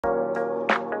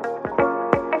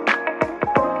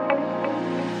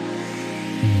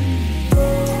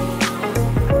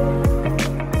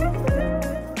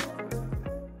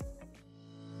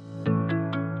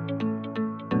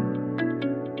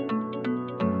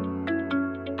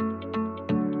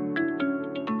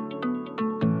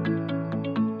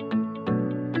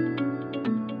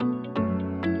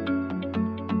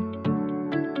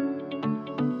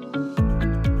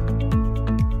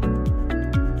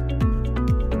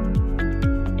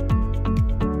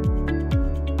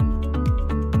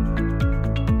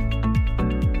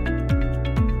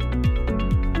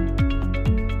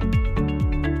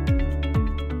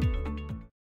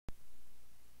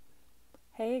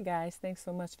guys, thanks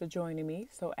so much for joining me.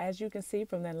 So as you can see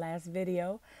from the last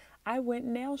video, I went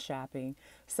nail shopping.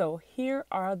 So here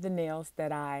are the nails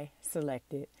that I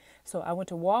selected. So I went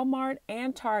to Walmart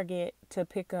and Target to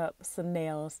pick up some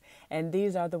nails, and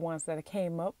these are the ones that I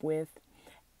came up with.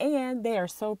 And they are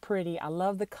so pretty. I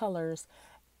love the colors.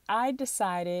 I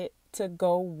decided to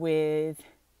go with,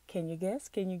 can you guess?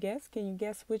 Can you guess? Can you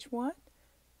guess which one?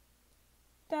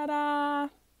 Ta-da!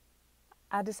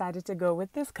 I decided to go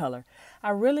with this color. I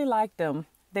really liked them.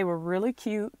 They were really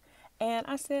cute. And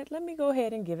I said, let me go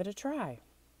ahead and give it a try.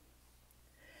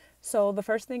 So the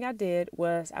first thing I did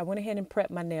was I went ahead and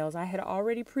prepped my nails. I had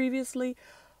already previously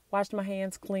washed my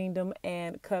hands, cleaned them,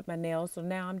 and cut my nails. So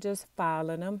now I'm just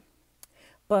filing them,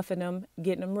 buffing them,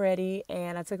 getting them ready.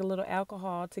 And I took a little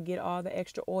alcohol to get all the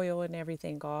extra oil and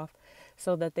everything off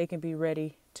so that they can be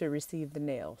ready to receive the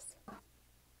nails.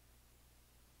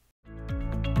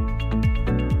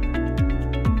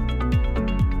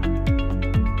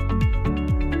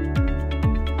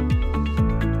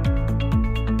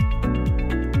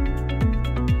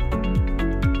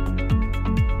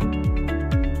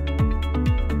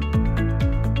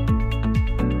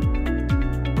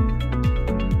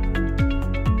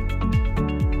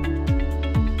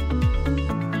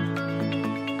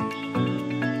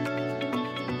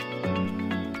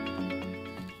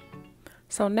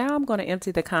 So now I'm going to empty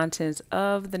the contents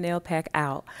of the nail pack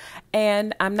out,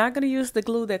 and I'm not going to use the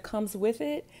glue that comes with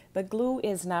it. The glue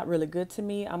is not really good to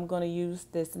me. I'm going to use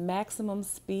this Maximum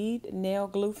Speed nail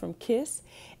glue from Kiss.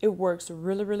 It works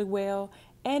really, really well,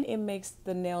 and it makes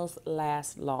the nails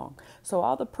last long. So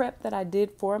all the prep that I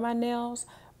did for my nails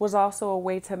was also a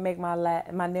way to make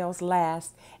my nails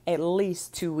last at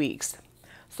least 2 weeks.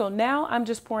 So now I'm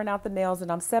just pouring out the nails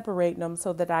and I'm separating them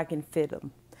so that I can fit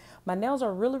them. My nails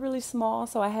are really, really small,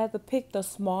 so I had to pick the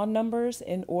small numbers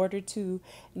in order to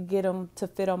get them to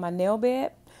fit on my nail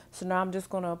bed. So now I'm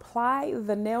just going to apply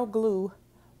the nail glue,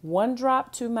 1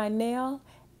 drop to my nail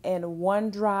and 1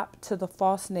 drop to the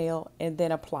false nail, and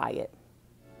then apply it.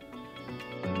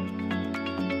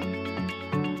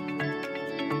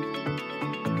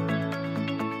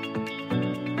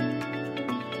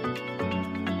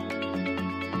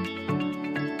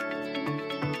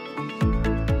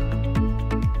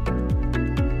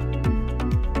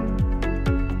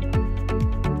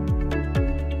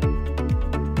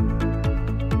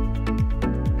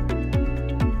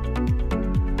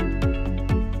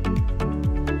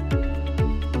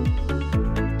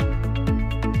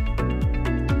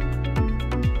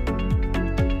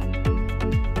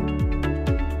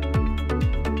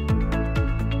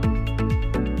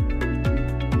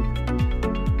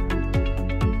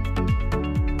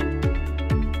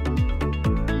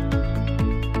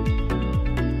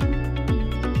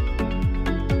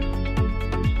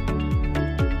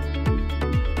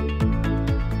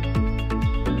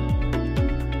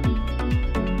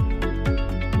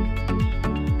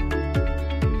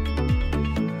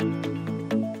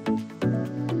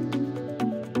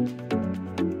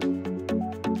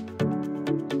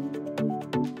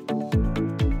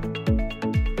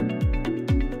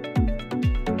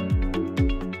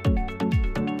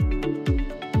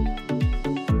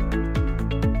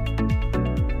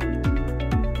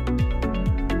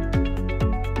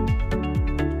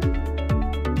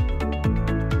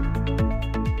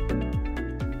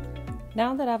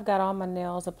 Now that I've got all my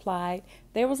nails applied,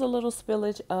 there was a little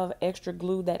spillage of extra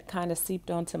glue that kind of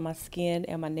seeped onto my skin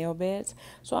and my nail beds.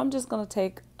 So I'm just going to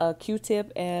take a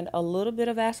Q-tip and a little bit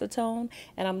of acetone,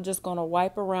 and I'm just going to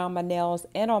wipe around my nails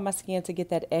and on my skin to get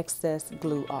that excess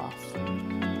glue off.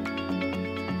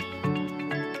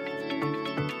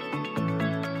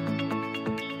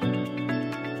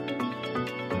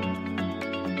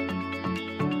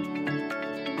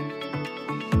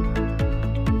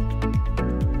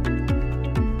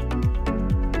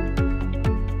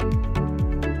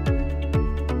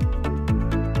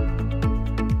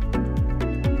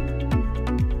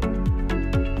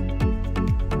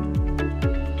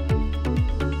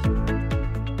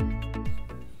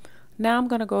 Now I'm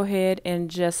going to go ahead and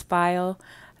just file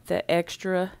the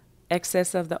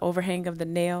excess of the overhang of the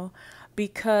nail,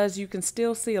 because you can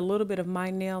still see a little bit of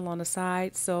my nail on the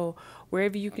side. So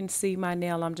wherever you can see my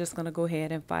nail, I'm just going to go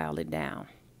ahead and file it down.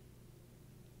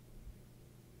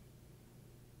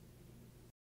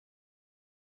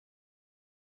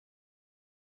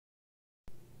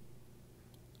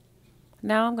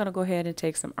 Now I'm going to go ahead and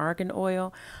take some argan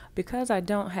oil. Because I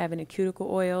don't have any cuticle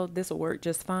oil, this will work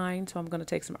just fine. So I'm going to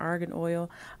take some argan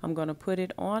oil. I'm going to put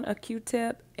it on a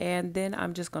Q-tip, and then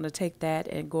I'm just going to take that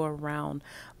and go around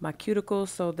my cuticles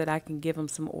so that I can give them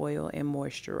some oil and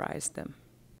moisturize them.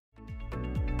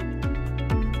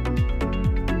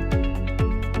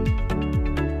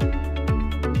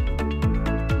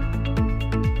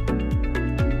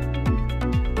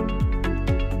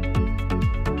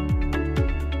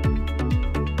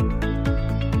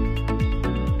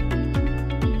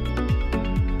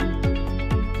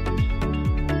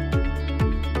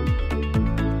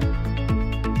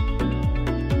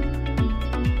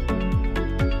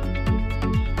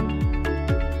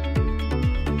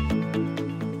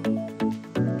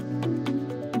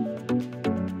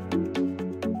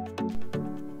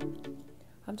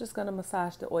 just going to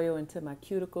massage the oil into my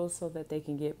cuticles so that they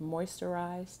can get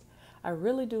moisturized. I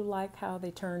really do like how they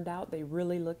turned out. They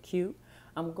really look cute.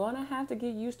 I'm going to have to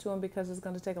get used to them because it's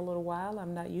going to take a little while.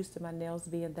 I'm not used to my nails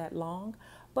being that long.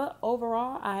 But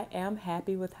overall, I am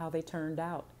happy with how they turned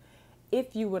out.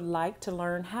 If you would like to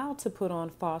learn how to put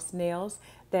on false nails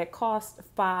that cost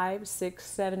 $5,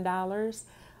 $6, $7,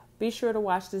 be sure to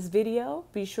watch this video.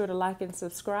 Be sure to like and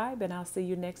subscribe, and I'll see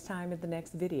you next time in the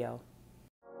next video.